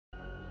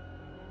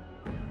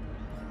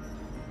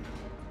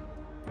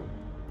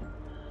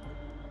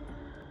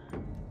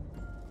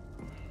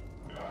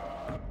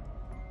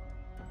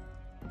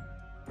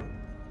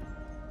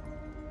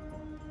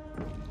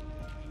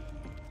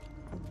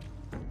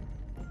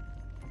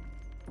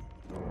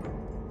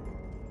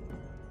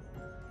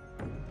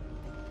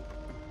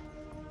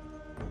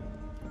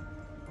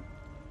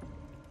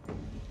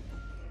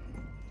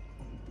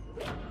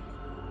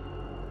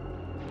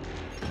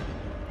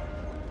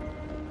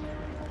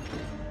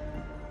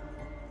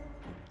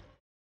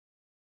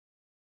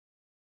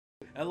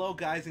Hello,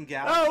 guys and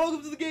gals. Oh,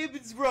 welcome to the Game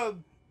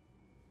Grump.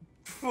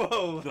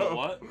 Whoa. The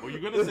what? Were you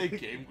gonna say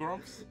Game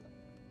Grumps?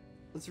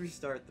 Let's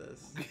restart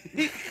this.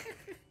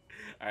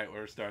 Alright,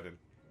 we're starting.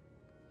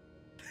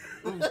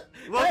 Welcome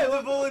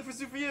to Bowling for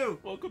Super U.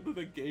 Welcome to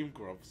the Game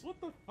Grumps. What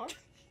the fuck?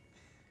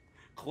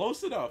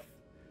 Close enough.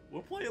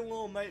 We're playing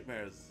Little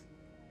Nightmares.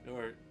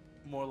 Or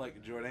more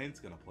like Jordan's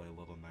gonna play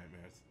Little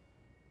Nightmares.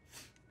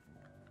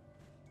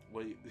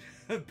 Wait,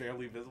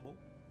 barely visible?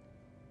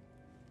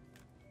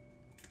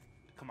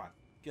 Come on,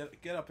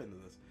 get up into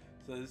this.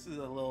 So this is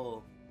a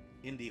little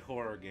indie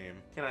horror game.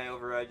 Can I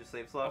override your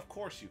save slot? Of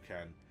course you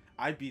can.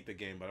 I beat the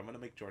game, but I'm gonna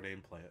make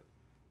Jordan play it.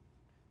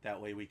 That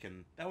way we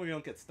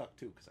don't get stuck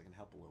too, because I can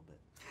help a little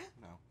bit.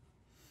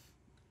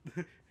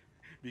 No.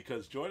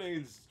 Because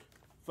Jordan's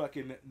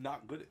fucking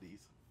not good at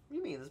these. What do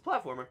you mean? It's a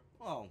platformer.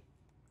 Well,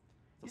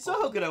 you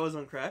saw how good I was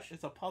on Crash.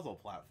 It's a puzzle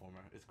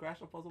platformer. Is Crash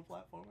a puzzle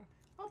platformer?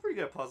 I'm pretty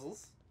good at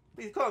puzzles.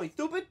 What you call me,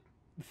 stupid?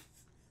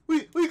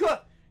 What you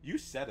call? You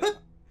said it.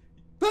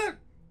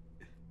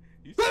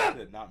 You said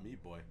it, not me,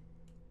 boy.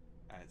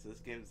 Alright, so this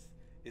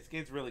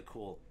game's really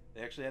cool.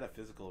 They actually had a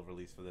physical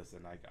release for this,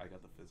 and I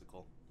got the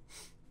physical.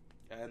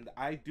 And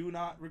I do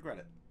not regret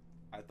it.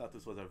 I thought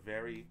this was a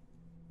very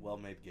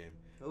well-made game.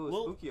 Oh, it's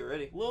spooky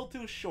already. A little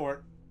too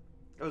short.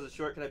 Oh, is it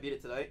short? Can I beat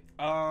it tonight?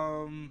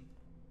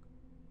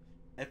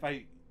 If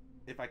I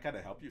kind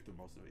of help you through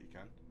most of it, you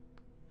can.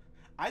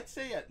 I'd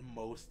say at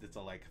most it's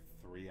a like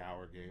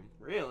 3-hour game.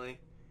 Really?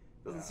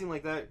 Doesn't seem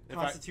like that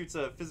constitutes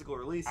a physical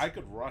release. I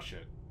could rush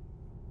it.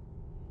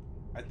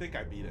 I think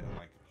I beat it in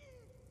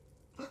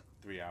like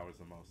 3 hours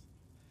the most.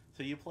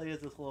 So you play as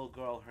this little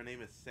girl. Her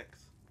name is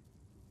Six.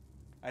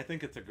 I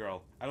think it's a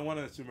girl. I don't want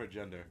to assume her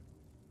gender,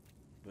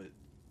 but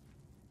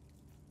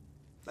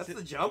that's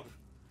the jump.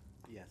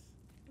 Yes.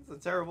 That's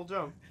a terrible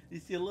jump.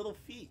 You see, little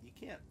feet. You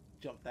can't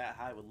jump that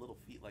high with little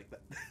feet like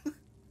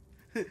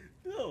that.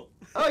 No.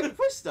 Oh, you can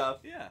push stuff.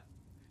 Yeah.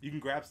 You can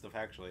grab stuff,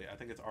 actually. I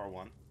think it's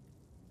R1.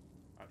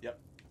 Yep.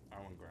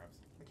 R1 grabs.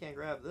 I can't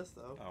grab this,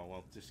 though. Oh,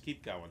 well, just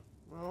keep going.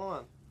 Well, hold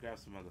on. Grab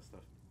some other stuff.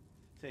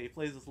 So he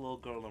plays this little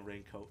girl in a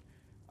raincoat.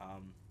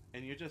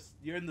 And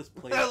you're in this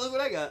place. Look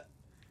what I got.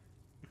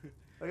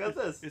 I got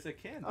this. It's a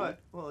can, dude. Oh,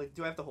 well, like,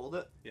 do I have to hold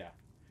it? Yeah.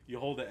 You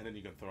hold it, and then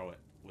you can throw it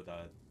with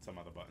some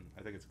other button.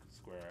 I think it's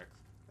square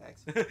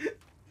X. X.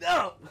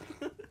 No!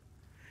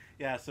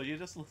 Yeah, so you're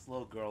just this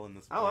little girl in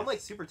this place. Oh, I'm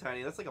like super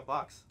tiny. That's like a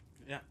box.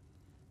 Yeah.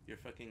 You're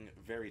fucking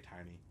very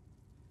tiny.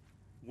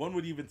 One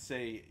would even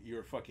say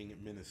you're fucking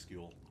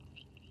minuscule.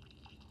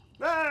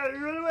 Ah,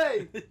 you run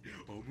away!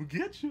 I'm gonna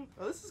get you.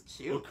 Oh, this is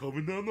cute. I'm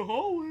coming down the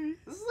hallway.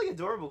 This is like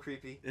adorable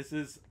creepy.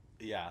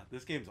 Yeah,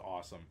 this game's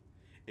awesome.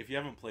 If you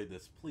haven't played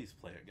this, please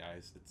play it,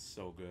 guys. It's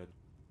so good.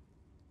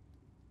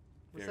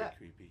 What's Very that?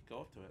 creepy. Go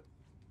up to it.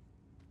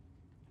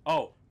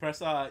 Oh,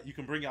 press, you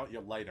can bring out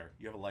your lighter.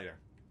 You have a lighter.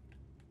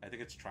 I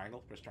think it's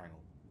triangle. Press triangle.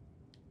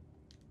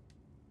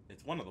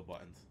 It's one of the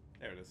buttons.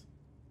 There it is. So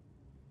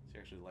you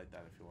actually light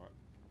that if you want.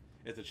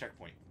 It's a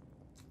checkpoint.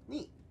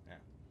 Neat. Yeah.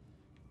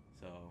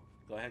 So,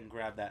 go ahead and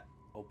grab that.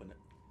 Open it.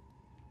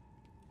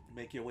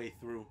 Make your way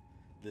through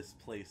this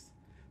place.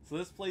 So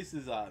this place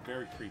is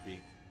very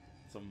creepy.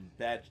 Some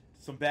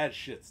bad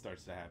shit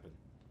starts to happen.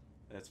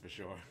 That's for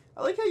sure.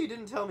 I like how you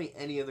didn't tell me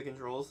any of the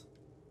controls.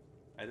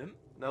 I didn't?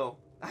 No.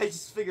 I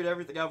just figured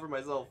everything out for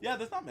myself. Yeah,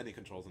 there's not many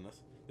controls in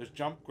this. There's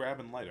jump, grab,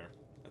 and lighter.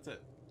 That's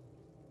it.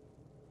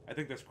 I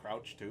think there's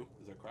crouch, too.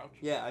 Is there crouch?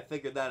 Yeah, I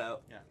figured that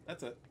out. Yeah,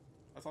 that's it.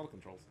 That's all the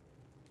controls.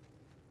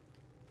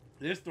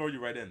 They just throw you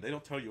right in. They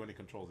don't tell you any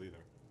controls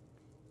either.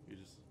 You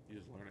just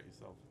learn it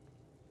yourself.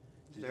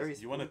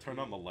 You want to turn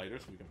on the lighter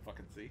so we can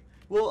fucking see?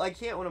 Well, I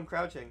can't when I'm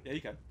crouching. Yeah,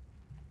 you can.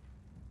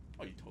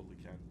 Oh, you totally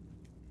can.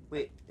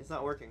 Wait, it's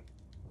not working.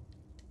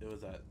 It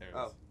was there it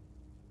Oh. is.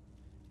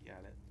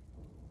 Got it.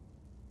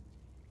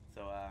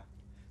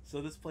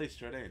 So this place,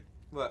 Jordan.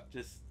 What?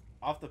 Just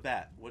off the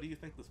bat, what do you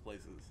think this place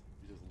is?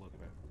 You just look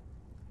at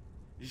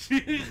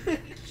it.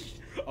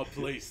 A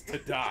place to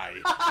die.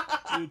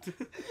 Why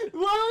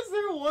was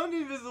there one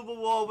invisible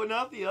wall but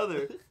not the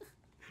other?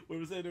 Where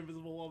was that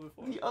invisible wall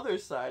before? The other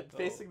side,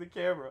 facing the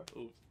camera.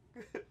 Oops.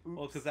 Oops.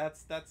 Well, because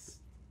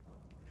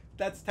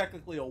that's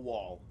technically a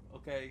wall,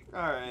 okay?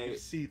 Alright. You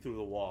see through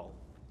the wall.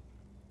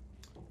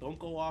 Don't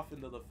go off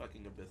into the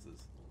fucking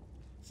abysses.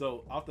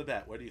 So, off the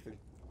bat, what do you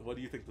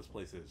think this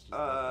place is? Just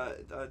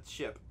a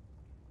ship.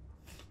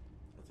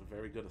 That's a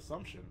very good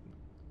assumption.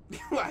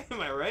 Why,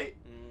 am I right?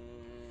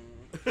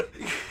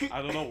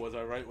 I don't know, was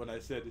I right when I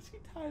said, is he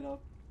tied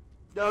up?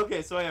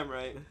 Okay, so I am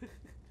right.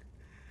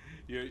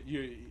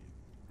 you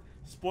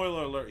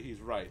spoiler alert, he's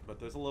right, but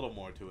there's a little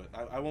more to it.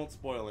 I won't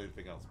spoil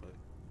anything else, but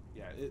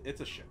yeah,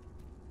 it's a ship.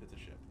 It's a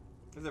ship.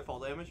 Is there fall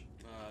damage?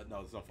 No,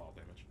 there's no fall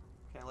damage.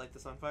 Can I light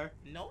this on fire?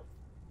 No.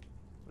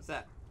 What's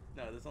that?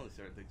 No, there's only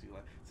certain things you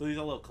like. So these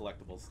are little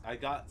collectibles. I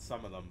got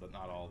some of them, but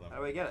not all of them. How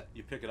do I get it?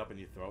 You pick it up and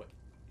you throw it.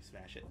 You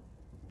smash it.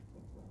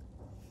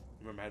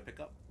 Remember how to pick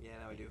up? Yeah,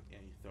 now I do. Yeah,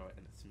 you throw it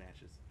and it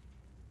smashes.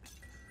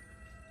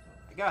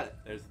 I got it.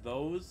 There's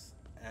those,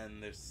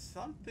 and there's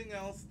something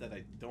else that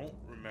I don't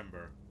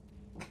remember.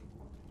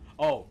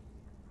 Oh!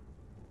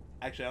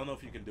 Actually, I don't know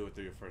if you can do it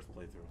through your first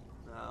playthrough.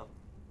 No.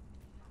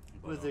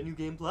 But, Was there New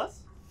Game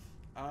Plus?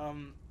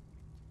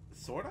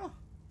 Sorta?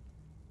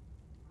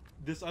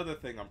 This other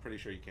thing, I'm pretty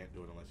sure you can't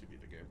do it unless you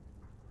beat the game.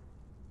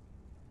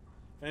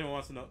 If anyone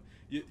wants to know,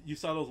 you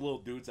saw those little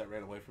dudes that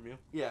ran away from you?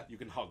 Yeah. You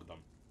can hug them.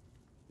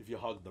 If you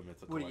hug them,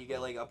 it's a collectible. What, do you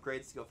get, like,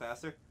 upgrades to go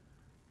faster?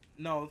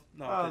 No.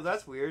 Oh,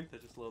 that's weird. They're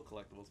just little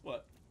collectibles.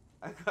 What?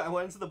 I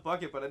went into the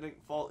bucket, but I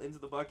didn't fall into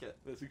the bucket.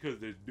 That's because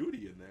there's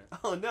nudity in there.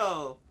 Oh,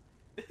 no.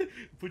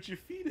 Put your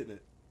feet in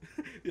it.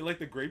 You're like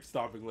the grape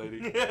stomping lady.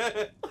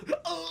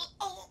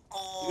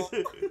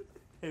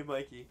 Hey,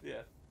 Mikey.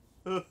 Yeah.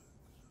 What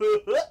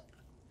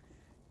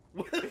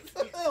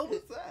the hell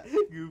was that?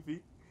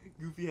 Goofy.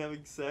 Goofy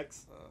having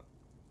sex.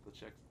 So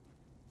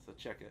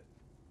check it.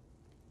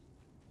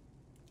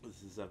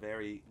 This is a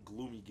very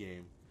gloomy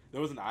game. There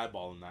was an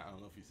eyeball in that. I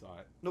don't know if you saw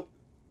it. Nope.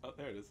 Oh,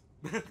 there it is.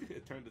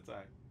 It turned its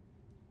eye.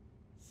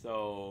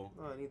 So.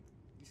 Oh, you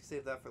can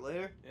save that for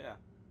later? Yeah.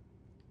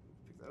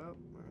 Pick that up.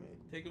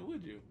 Alright. Take it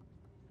with you.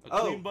 A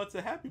Oh. clean butt's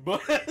a happy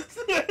butt.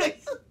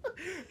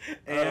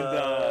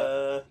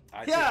 And,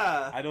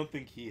 yeah! I don't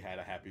think he had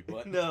a happy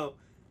butt. No.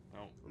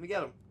 No. Let me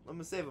get him. I'm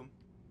gonna save him.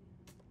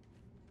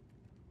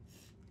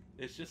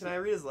 It's just. Can I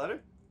read his letter?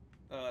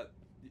 I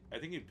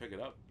think you'd pick it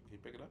up. Can you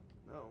pick it up?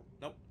 No.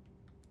 Nope.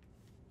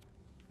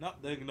 No,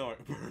 then ignore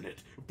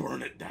it.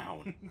 Burn it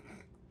down.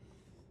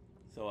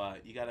 So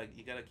you gotta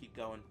keep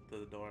going to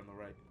the door on the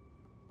right.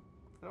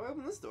 How do I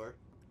open this door?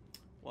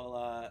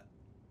 Well,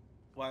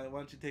 why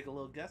don't you take a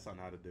little guess on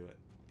how to do it?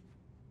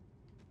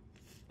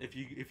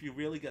 If you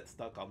really get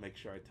stuck, I'll make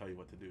sure I tell you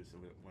what to do, so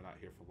we're not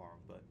here for long.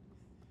 But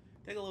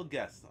take a little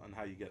guess on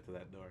how you get to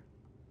that door.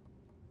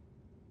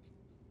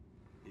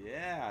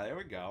 Yeah, there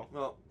we go.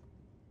 Well,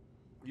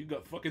 You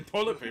got fucking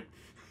toilet paper.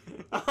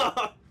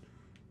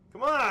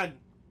 come on!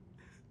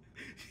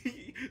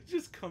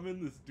 Just come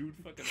in, this dude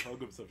fucking hug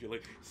himself. You're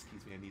like,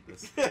 excuse me, I need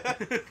this.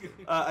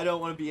 I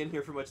don't want to be in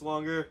here for much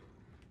longer.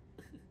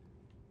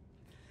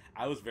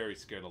 I was very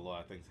scared of a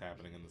lot of things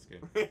happening in this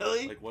game.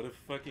 Really? Like, what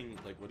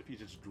if you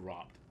just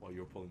dropped while you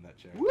were pulling that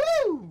chair?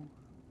 Woo!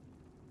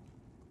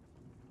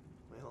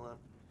 Wait, hold on.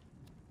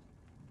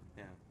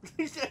 Yeah.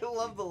 I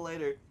love the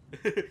lighter.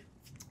 I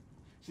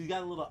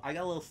got a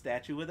little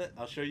statue with it.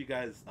 I'll show you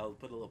guys. I'll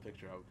put a little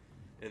picture out,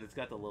 and it's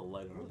got the little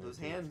light on Oh, it. those It's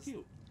hands.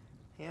 cute.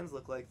 Hands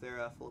look like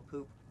they're full of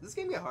poop. Does this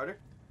game get harder?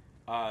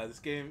 This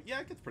game, yeah,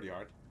 it gets pretty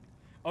hard.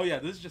 Oh yeah,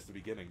 this is just the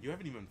beginning. You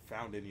haven't even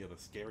found any of the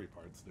scary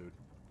parts, dude.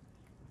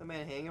 The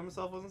man hanging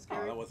himself wasn't Oh,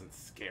 scary? that wasn't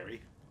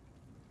scary.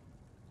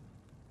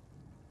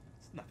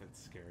 There's nothing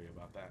scary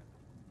about that.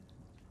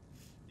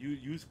 You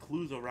use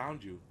clues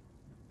around you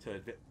to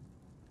advance.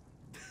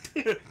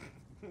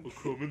 We're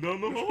coming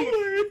down the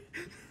hallway.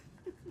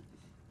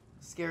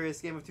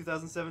 Scariest game of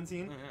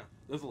 2017? Oh yeah,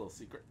 there's a little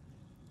secret.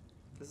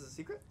 This is a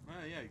secret?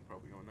 Yeah, you can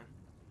probably go in there.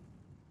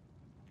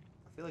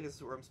 I feel like this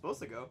is where I'm supposed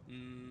to go.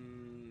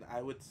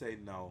 I would say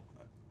no.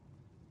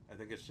 I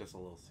think it's just a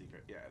little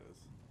secret. Yeah, it is.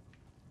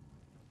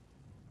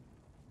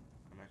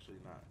 I'm actually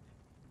not.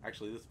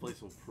 Actually, this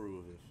place will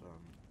prove if.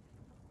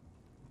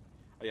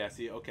 Oh yeah,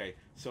 see, okay.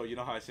 So you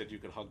know how I said you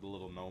could hug the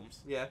little gnomes?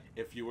 Yeah.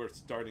 If you were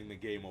starting the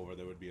game over,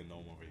 there would be a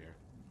gnome over here.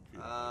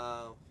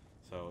 Oh.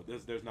 So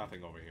there's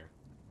nothing over here.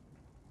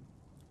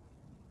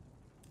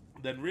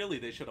 Then really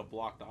they should have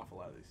blocked off a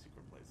lot of these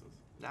secret places.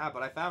 Nah,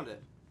 but I found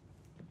it.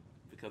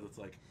 Because it's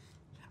like,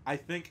 I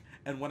think,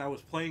 and when I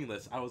was playing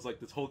this, I was like,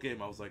 this whole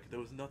game, I was like, there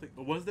was nothing,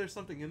 but was there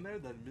something in there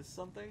that I missed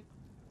something?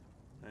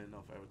 I didn't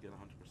know if I would get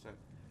 100%.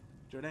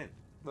 Jordan.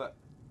 What?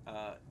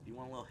 You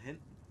want a little hint?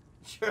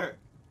 Sure.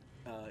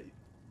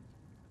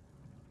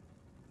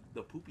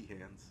 The poopy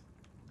hands.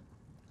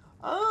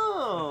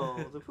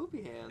 Oh, the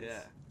poopy hands.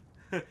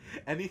 Yeah.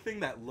 Anything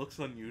that looks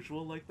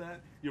unusual like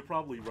that, you're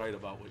probably right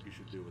about what you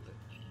should do with it.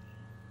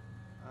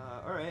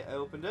 Alright, I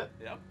opened it.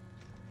 Yep.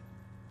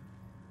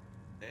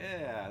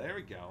 Yeah, there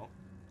we go.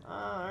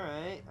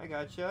 Alright, I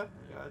gotcha.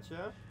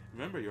 Gotcha.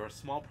 Remember, you're a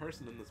small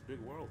person in this big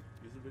world.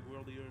 Use the big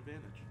world to your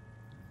advantage.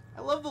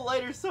 I love the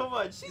lighter so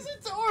much. She's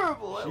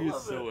adorable. I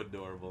love She's so it.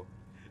 adorable.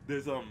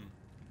 There's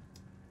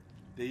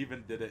they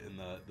even did it in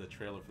the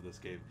trailer for this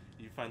game.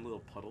 You find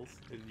little puddles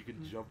and you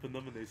can jump in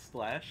them and they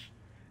splash.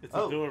 It's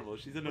adorable.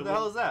 She's in a What the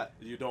hell is that?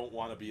 You don't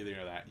want to be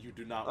near that. You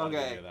do not want to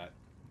Okay. be near that.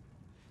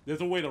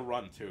 There's a way to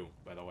run too,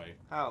 by the way.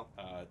 How?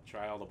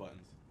 Try all the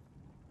buttons.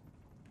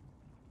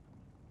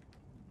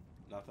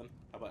 Nothing?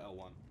 How about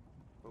L1?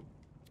 Oh.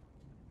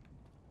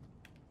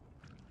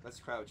 Let's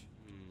crouch.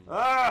 Hmm.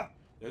 Ah!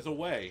 There's a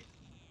way.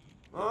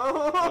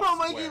 Oh,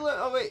 Mikey! Square.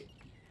 Oh, wait.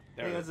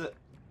 There I think it is. that's it.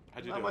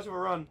 How'd you Not do much it? of a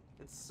run.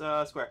 It's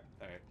square.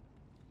 Alright.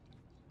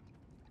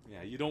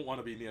 Yeah, you don't want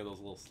to be near those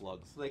little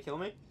slugs. Will they kill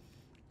me?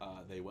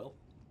 They will.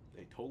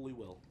 They totally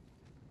will.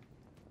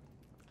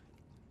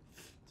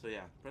 So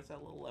yeah, press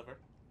that little lever.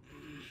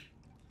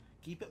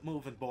 Keep it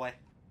moving, boy.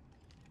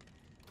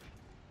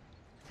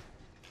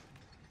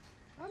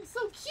 I'm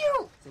so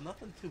cute! So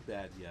nothing too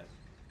bad yet.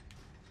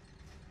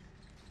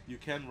 You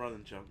can run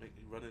and jump.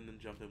 Running and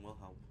jumping will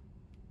help.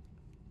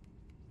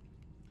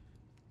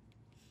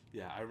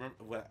 Yeah, I remember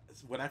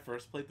when I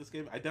first played this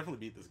game. I definitely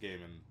beat this game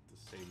in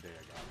the same day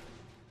I got it.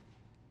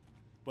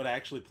 But I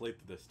actually played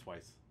this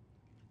twice.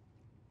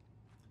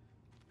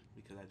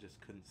 Because I just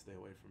couldn't stay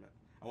away from it.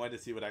 I wanted to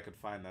see what I could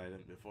find that I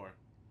didn't before.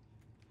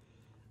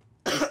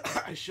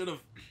 I should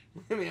have.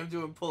 I mean, I'm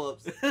doing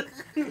pull-ups.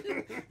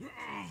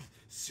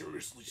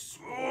 Seriously,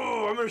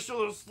 Oh, I'm gonna show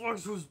those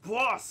slugs who's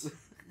boss.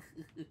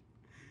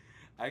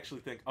 I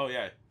actually think. Oh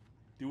yeah,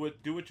 do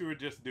what you were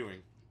just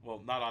doing.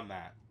 Well, not on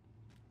that.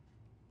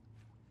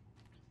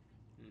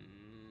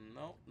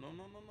 No.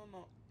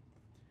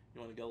 You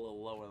want to go a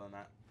little lower than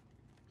that.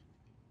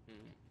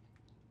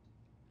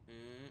 There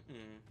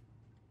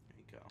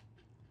you go.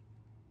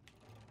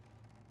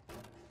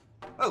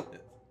 Oh.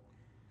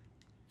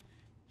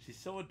 She's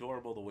so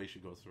adorable the way she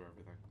goes through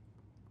everything.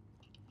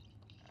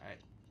 Alright.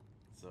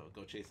 So,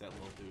 go chase that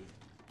little dude.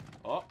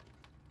 Oh!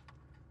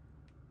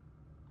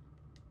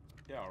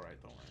 Yeah,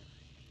 alright, don't worry.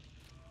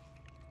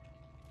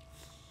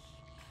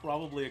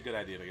 Probably a good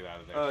idea to get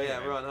out of there. Oh,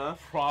 yeah, run, huh?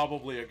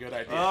 Probably a good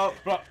idea. Oh!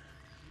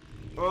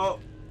 Oh!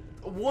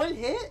 One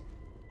hit?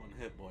 One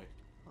hit, boy.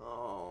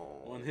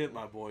 Oh. One hit,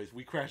 my boys.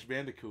 We Crash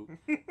Bandicoot.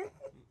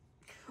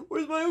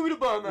 Where's my Ooga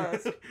Bomb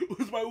ass?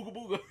 Where's my Ooga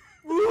Booga?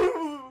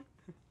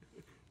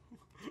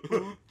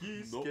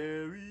 Spooky,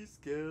 scary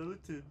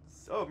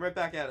skeletons. Oh, I'm right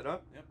back at it, huh?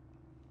 Yep.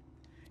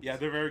 Yeah,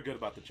 they're very good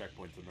about the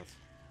checkpoints in this.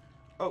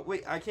 Oh,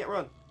 wait, I can't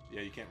run.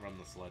 Yeah, you can't run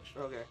the sludge.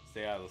 Okay.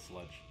 Stay out of the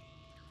sludge.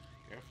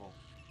 Careful.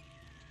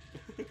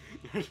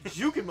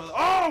 Juking mother.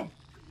 Oh!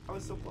 I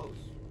was so close.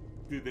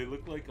 Dude, they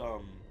look like,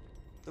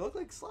 They look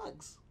like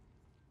slugs.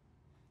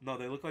 No,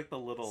 they look like the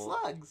little...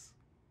 Slugs.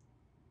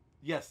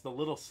 Yes, the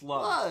little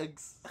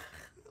slugs. Slugs.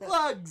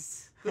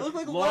 Slugs. They look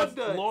like lug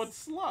nuts. Lord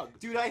Slug.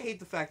 Dude, I hate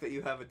the fact that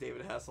you have a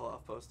David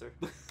Hasselhoff poster.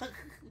 You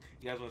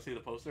guys want to see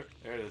the poster?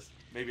 There it is.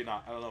 Maybe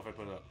not. I don't know if I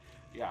put it up.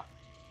 Yeah.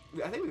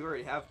 I think we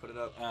already have put it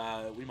up.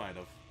 We might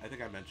have. I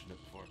think I mentioned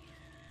it before.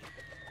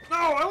 No,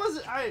 I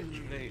wasn't. I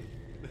didn't.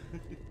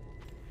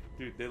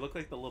 Dude, they look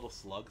like the little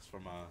slugs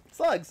from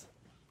Slugs.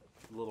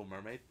 Little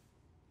Mermaid.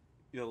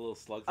 You know, little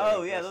slugs.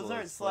 Oh yeah, those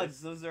aren't slugs.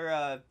 Those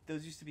are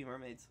those used to be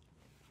mermaids.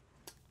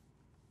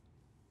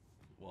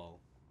 Well,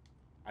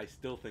 I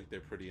still think they're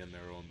pretty in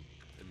their own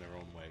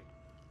way.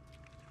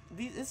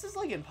 This is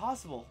like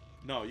impossible.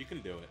 No, you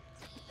can do it.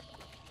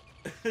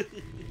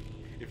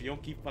 If you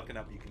don't keep fucking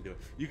up, you can do it.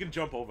 You can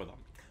jump over them.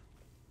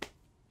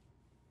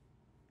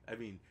 I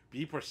mean,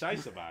 be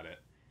precise about it,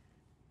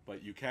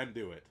 but you can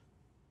do it.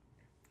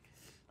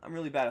 I'm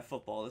really bad at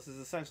football. This is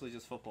essentially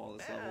just football.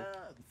 This level.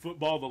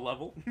 Football, the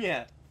level.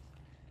 Yeah.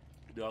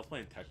 Dude, I was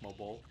playing Tecmo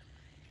Bowl.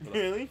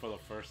 Really? For the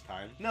first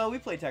time. No, we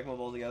played Tecmo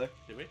Bowl together.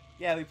 Did we?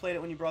 Yeah, we played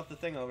it when you brought the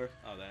thing over.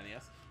 Oh, the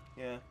NES?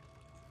 Yeah.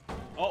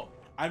 Oh,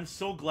 I'm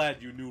so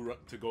glad you knew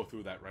to go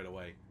through that right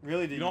away.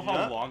 Really? Did you know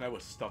how long I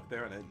was stuck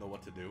there and I didn't know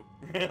what to do?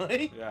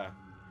 Really? Yeah.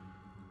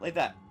 Light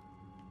that.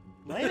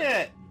 Light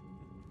it!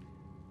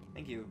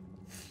 Thank you.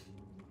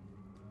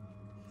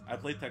 I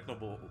played Tecmo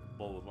Bowl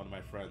with one of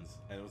my friends,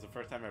 and it was the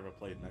first time I ever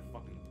played, and I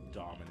fucking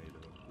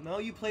dominated him. No,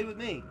 you played with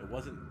me. It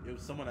wasn't. It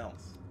was someone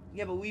else.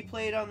 Yeah, but we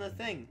played on the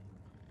thing.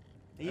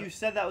 And you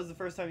said that was the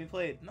first time you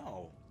played.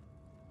 No.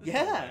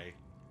 Yeah. No way.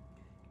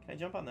 Can I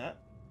jump on that?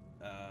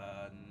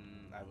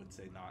 I would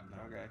say not. No.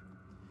 Okay.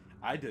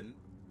 I didn't,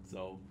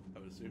 so I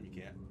would assume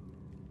you can't,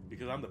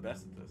 because I'm the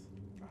best at this.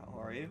 How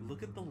are you?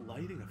 Look at the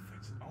lighting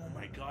effects. Oh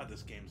my god,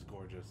 this game's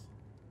gorgeous.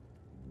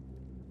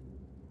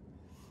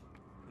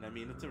 And I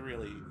mean, it's a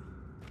really...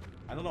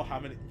 I don't know how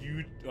many...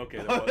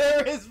 Okay,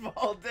 there is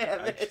fall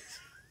damage.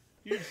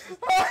 You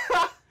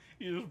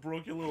just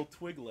broke your little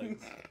twig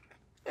legs.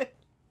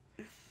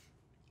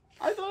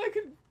 I thought I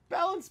could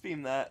balance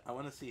beam that. I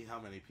want to see how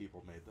many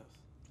people made this.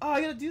 Oh,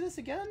 I gotta do this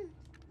again?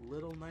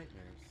 Little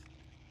nightmares.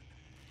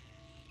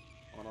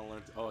 I want to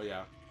learn... Oh,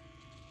 yeah.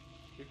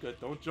 You're good.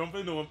 Don't jump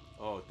into them.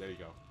 Oh, there you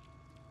go.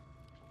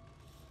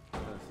 I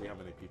want to see how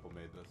many people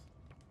made this.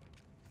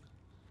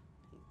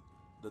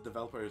 The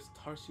developer is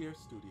Tarsier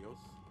Studios,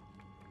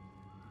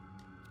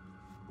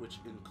 which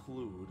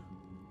include,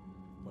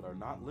 but are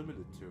not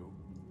limited to...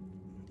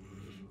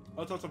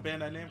 Oh, it's also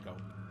Bandai Namco,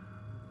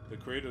 the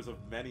creators of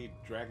many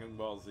Dragon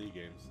Ball Z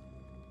games.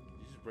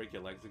 Did you just break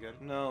your legs again?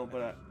 No,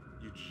 but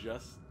You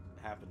just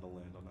happened to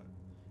land on it.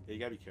 Yeah, you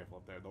gotta be careful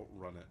up there. Don't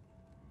run it.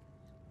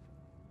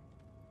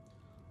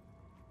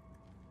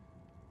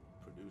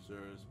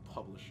 Producers,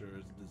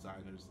 publishers,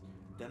 designers.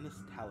 Dennis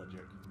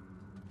Talajic.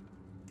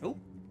 Oh?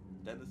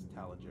 Dennis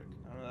Talajic.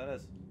 I don't know who that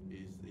is.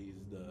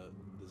 He's the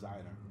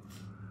designer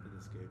in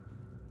this game.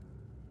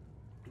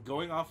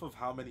 Going off of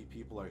how many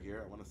people are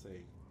here, I want to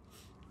say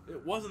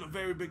it wasn't a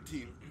very big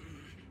team.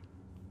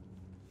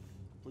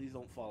 Please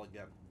don't fall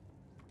again.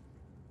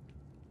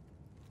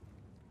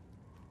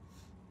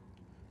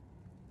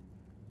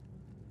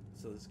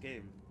 So this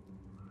game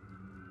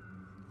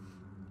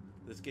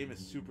This game is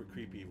super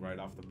creepy right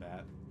off the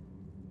bat.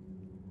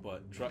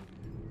 But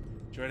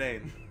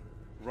Jordan,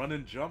 run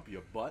and jump,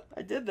 you butt.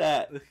 I did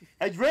that.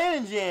 I ran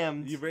and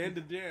jammed. You ran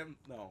to jam.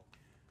 No.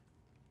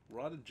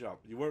 Run and jump.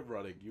 You weren't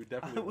running. You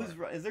definitely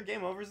weren't. Is there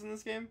game overs in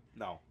this game?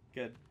 No.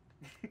 Good.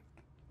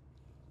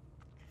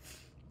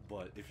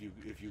 But if you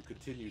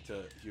continue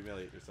to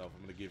humiliate yourself,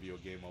 I'm gonna give you a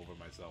game over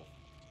myself.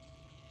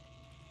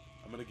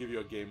 I'm gonna give you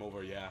a game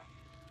over, yeah.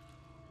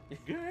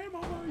 Game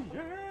over,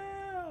 yeah.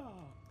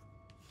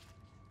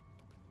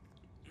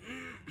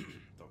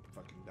 Don't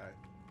fucking die.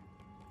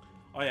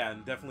 Oh yeah,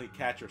 and definitely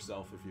catch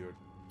yourself if you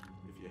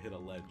hit a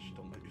ledge.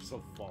 Don't let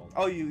yourself fall.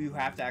 Oh, you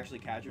have to actually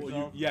catch yourself?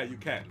 Well, yeah, you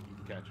can.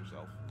 You can catch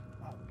yourself.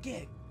 Oh,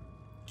 Gig,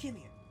 come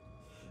here.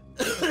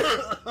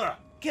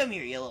 Come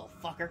here, you little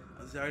fucker.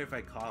 I'm sorry if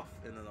I cough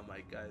into the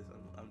mic, guys.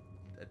 I'm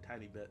a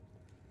tiny bit.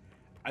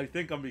 I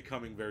think I'm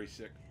becoming very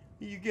sick.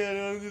 You got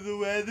under the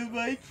weather,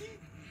 Mikey?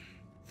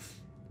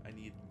 I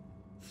need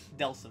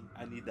Delsum.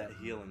 I need that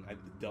healing.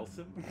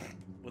 Delsum?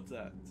 What's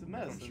that? It's a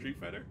medicine. From Street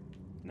Fighter?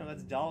 No,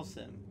 that's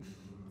Delsum.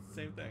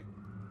 Same thing.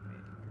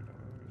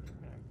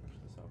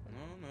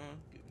 No,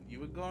 you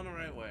were going the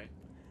right way.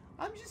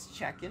 I'm just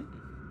checking.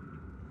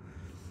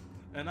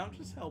 And I'm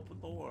just helping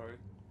the war.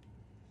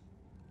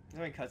 Is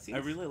there any cutscenes? I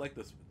really like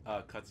this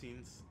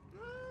cutscenes.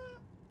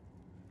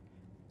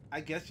 I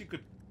guess you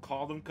could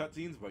call them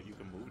cutscenes, but you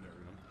can move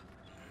during them.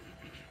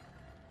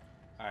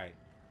 Alright.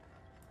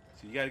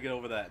 So you gotta get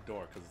over that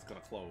door, because it's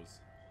gonna close.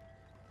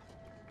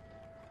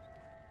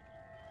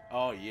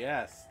 Oh,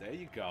 yes. There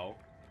you go.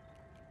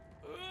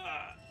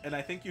 And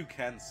I think you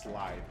can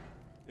slide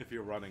if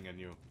you're running and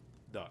you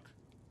duck.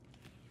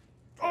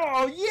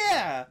 Oh,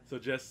 yeah! So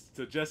just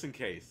in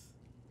case.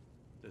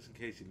 Just in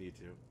case you need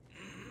to.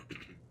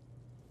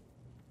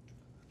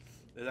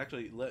 There's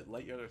actually,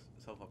 light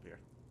yourself up here.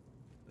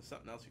 There's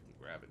something else you can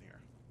grab in here.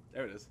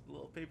 There it is. A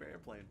little paper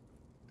airplane.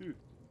 Dude,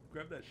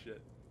 grab that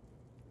shit.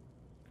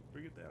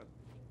 Bring it down.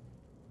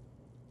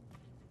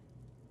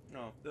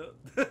 No.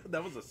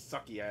 That was a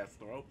sucky ass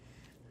throw.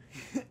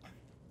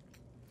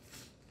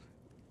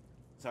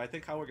 So I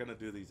think how we're going to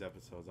do these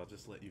episodes, I'll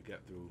just let you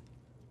get through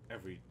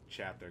every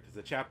chapter, because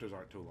the chapters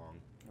aren't too long.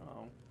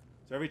 Oh.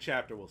 So every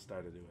chapter we'll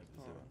start a new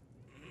episode.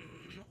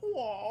 Oh.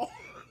 Whoa.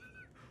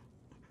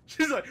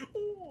 She's like,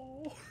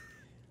 whoa.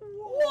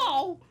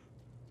 Whoa!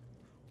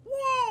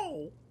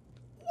 Whoa!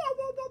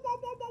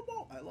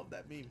 Whoa. I love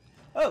that meme.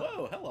 Oh.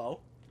 Whoa,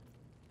 hello.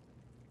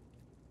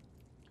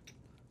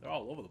 They're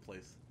all over the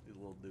place, these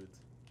little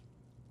dudes.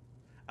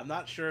 I'm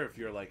not sure if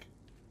you're like...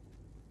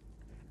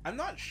 I'm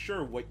not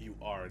sure what you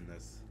are in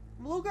this.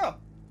 I'm a little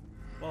girl.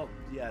 Well,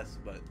 yes,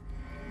 but...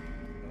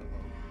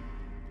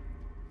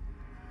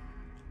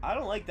 I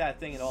don't like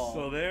that thing at all.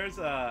 So there's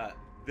the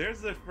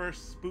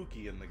first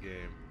spooky in the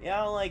game.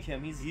 Yeah, I don't like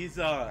him. He's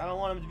I don't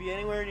want him to be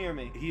anywhere near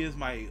me. He is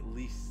my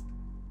least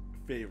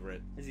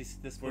favorite. Is he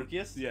the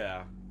spookiest?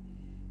 Yeah.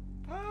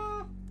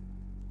 I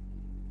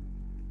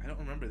don't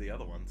remember the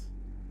other ones.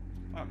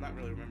 Well, I'm not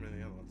really remembering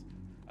the other ones.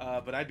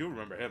 But I do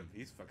remember him.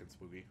 He's fucking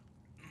spooky.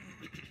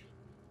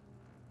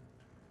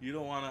 You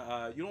don't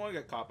wanna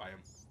get caught by him.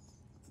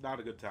 It's not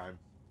a good time.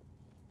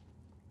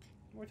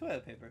 More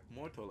toilet paper.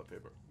 More toilet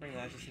paper. Bring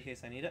that just in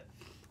case I need it.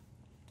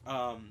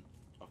 Of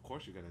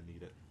course you're gonna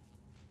need it.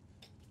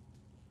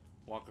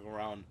 Walking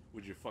around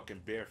with your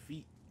fucking bare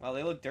feet. Well,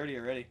 they look dirty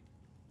already.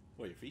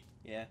 What, your feet?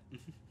 Yeah.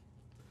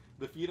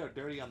 The feet are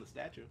dirty on the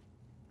statue.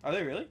 Are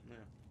they really?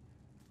 Yeah.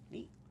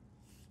 Neat.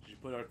 You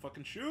should put on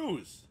fucking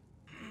shoes.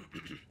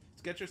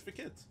 Skechers for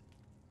kids.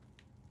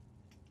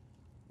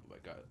 Oh my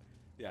god.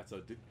 Yeah,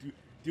 so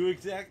do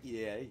exact...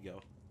 Yeah, there you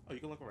go. Oh, you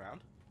can look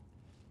around?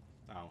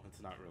 Oh, it's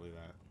not really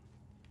that.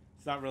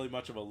 It's not really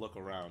much of a look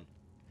around.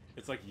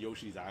 It's like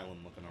Yoshi's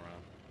Island looking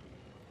around.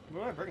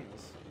 Where am I bringing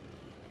this?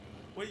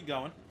 Where you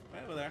going?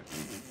 Right over there.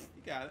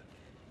 You got it.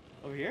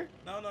 Over here?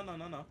 No.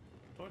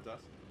 Towards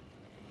us.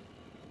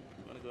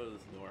 You want to go to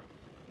this door?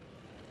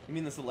 You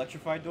mean this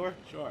electrified door?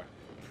 Sure.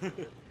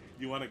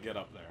 You want to get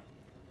up there.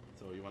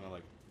 So you want to,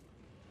 like,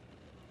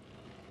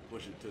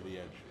 push it to the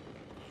edge.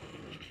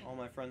 All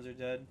my friends are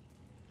dead.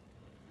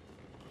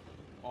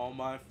 All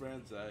my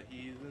friends are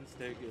heathens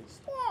taking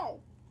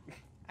slow.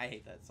 I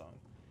hate that song.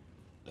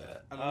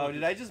 Oh,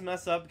 did I just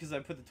mess up because I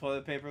put the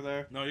toilet paper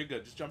there? No, you're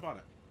good. Just jump on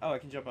it. Oh, I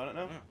can jump on it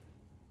now? Yeah.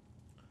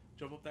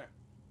 Jump up there.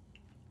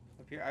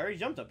 Up here? I already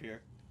jumped up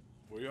here.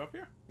 Were you up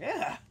here?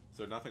 Yeah. Is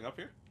there nothing up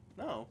here?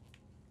 No.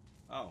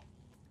 Oh.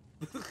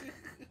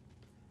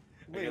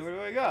 Wait, where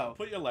do I go?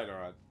 Put your lighter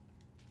on.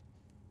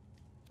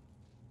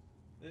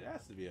 It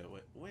has to be a...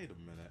 Wait a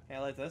minute. Can I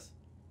light this?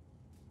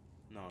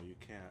 No, you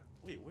can't.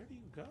 Wait, where do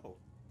you go?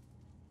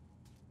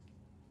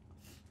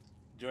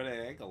 Jordan,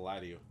 I ain't gonna lie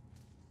to you.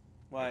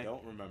 Why? I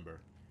don't remember.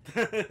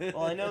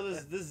 Well, I know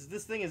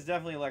this thing is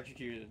definitely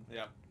electrocuted.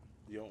 Yep.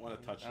 You don't want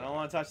to touch that. I don't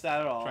want to touch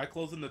that at all. Try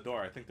closing the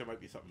door. I think there might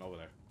be something over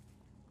there.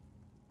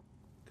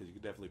 Because you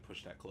can definitely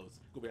push that close.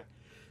 Go back.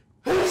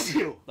 Bless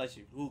you. Bless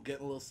you. Ooh,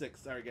 getting a little sick.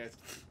 Sorry, guys.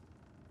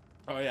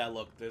 Oh, yeah,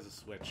 look. There's a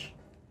switch.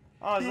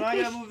 Oh, so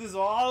I gotta move this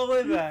all the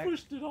way back. You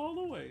pushed it all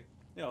the way.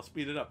 Yeah, I'll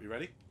speed it up. You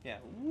ready? Yeah.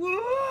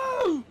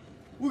 Woo!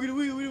 Boom.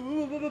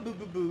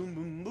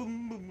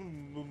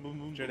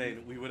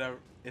 Jordan, we would have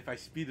if I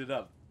speed it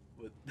up.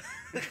 With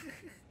if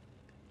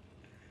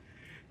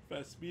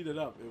I speed it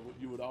up,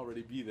 you would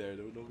already be there.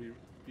 There would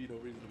be no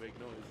reason to make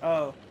noise.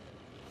 Oh.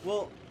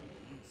 Well,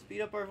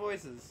 speed up our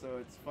voices so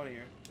it's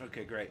funnier.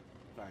 Okay, great.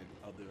 Fine,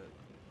 I'll do it.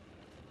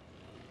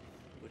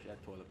 Wish I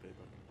had toilet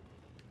paper.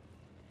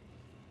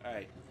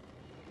 Alright.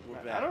 We're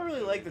back. I don't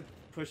really like the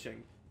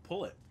pushing.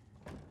 Pull it.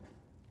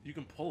 You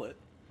can pull it.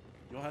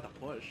 You don't have to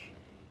push.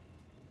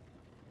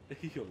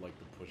 You'll like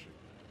the pushing.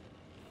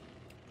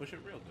 Push it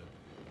real good.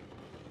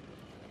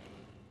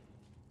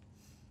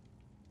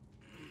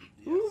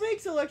 Who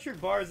makes electric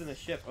bars in a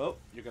ship? Oh.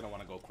 You're gonna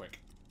want to go quick.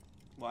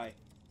 Why?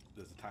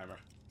 There's a timer.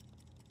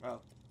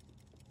 Oh.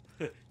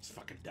 Just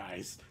fucking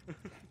dies.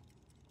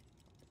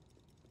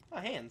 Oh,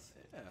 hands.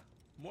 Yeah.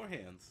 More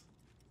hands.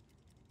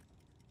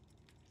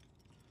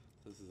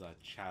 This is a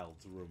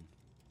child's room.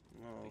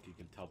 Oh. I think you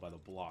can tell by the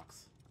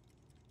blocks.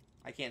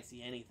 I can't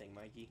see anything,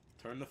 Mikey.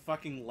 Turn the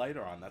fucking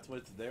lighter on. That's what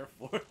it's there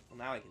for. Well,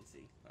 now I can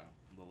see. Oh,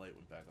 the light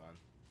went back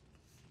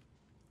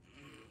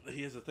on.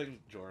 Here's the thing,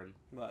 Jordan.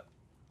 What?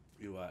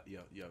 You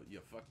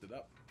fucked it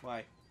up.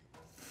 Why?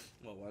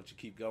 Well, why don't you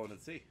keep going and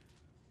see?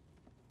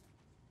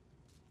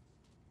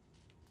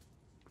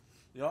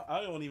 You know,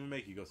 I won't even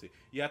make you go see.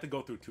 You have to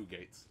go through 2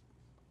 gates.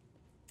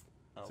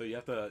 Oh. So you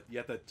have to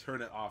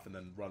turn it off and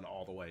then run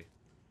all the way.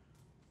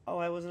 Oh,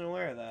 I wasn't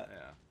aware of that.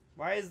 Yeah.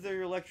 Why is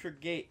there electric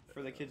gate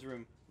for the kids'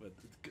 room? But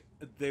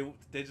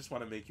they just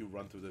want to make you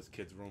run through this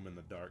kid's room in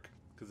the dark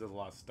because there's a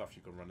lot of stuff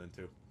you can run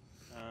into.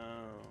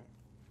 Oh.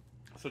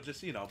 So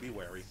just, you know, be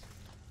wary.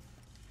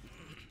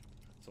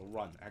 So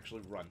run.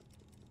 Actually run.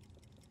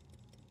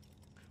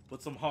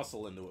 Put some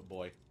hustle into it,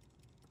 boy.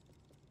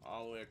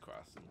 All the way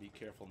across. And be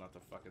careful not to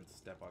fucking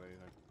step on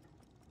anything.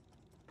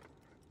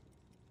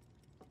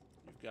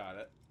 You've got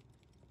it.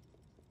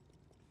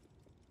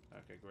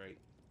 Okay, great.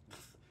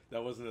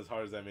 That wasn't as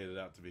hard as I made it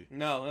out to be.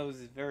 No, that was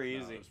very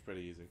easy. It was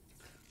pretty easy.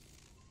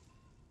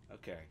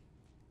 Okay.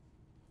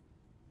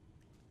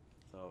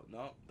 So,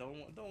 no,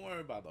 don't worry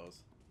about those.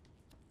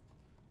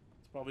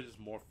 It's probably just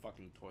more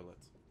fucking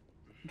toilets.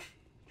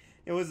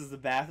 It was the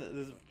bath.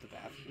 This is the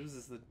bath. It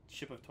was the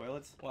ship of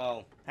toilets.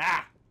 Well,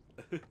 Ha!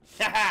 Ha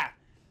ha!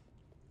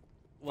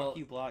 well, Fuck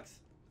you, blocks.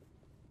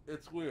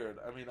 it's weird.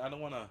 I mean, I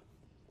don't want to,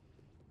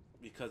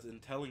 because in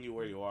telling you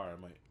where you are, I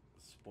might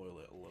spoil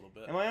it a little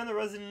bit. Am I on the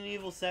Resident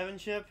Evil 7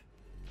 ship?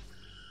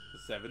 The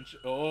 7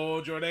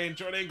 Oh, Jordan,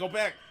 go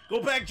back!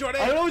 Go back,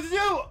 Jordan! I don't know what to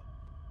do!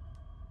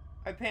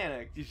 I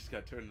panicked. You just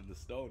got turned into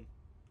stone.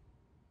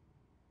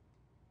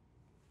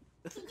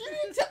 I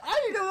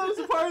didn't know that was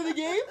a part of the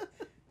game!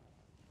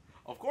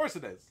 Of course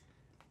it is.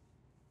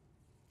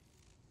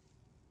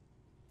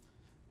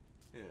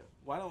 Yeah.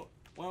 Why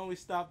don't we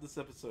stop this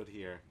episode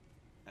here,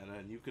 and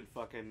then you can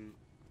fucking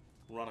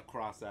run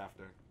across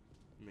after,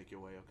 and make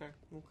your way, okay?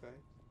 Okay.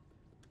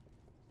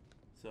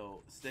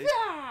 So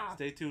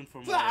stay tuned for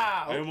more.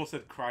 Wow. I almost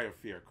said Cry of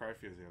Fear. Cry of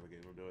Fear is the other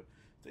game I'm doing.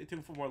 Stay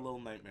tuned for more Little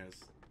Nightmares.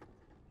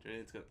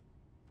 Jordan's got.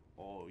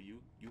 Oh,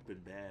 you've been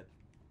bad.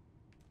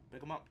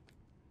 Pick him up.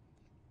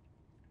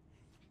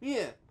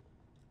 Yeah.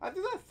 I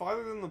threw that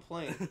farther than the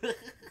plane.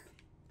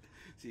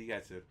 See you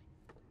guys soon.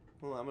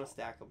 Hold on, I'm gonna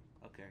stack them.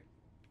 Okay.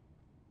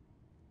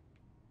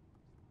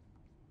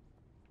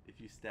 If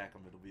you stack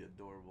them, it'll be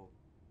adorable.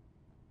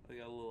 I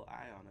got a little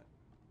eye on it.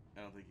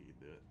 I don't think you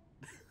can do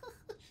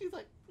it. She's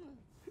like,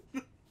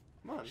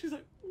 Come on. she's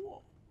like,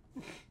 whoa.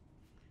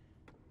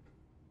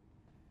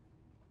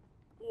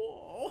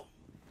 Whoa.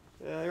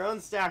 They're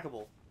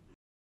unstackable.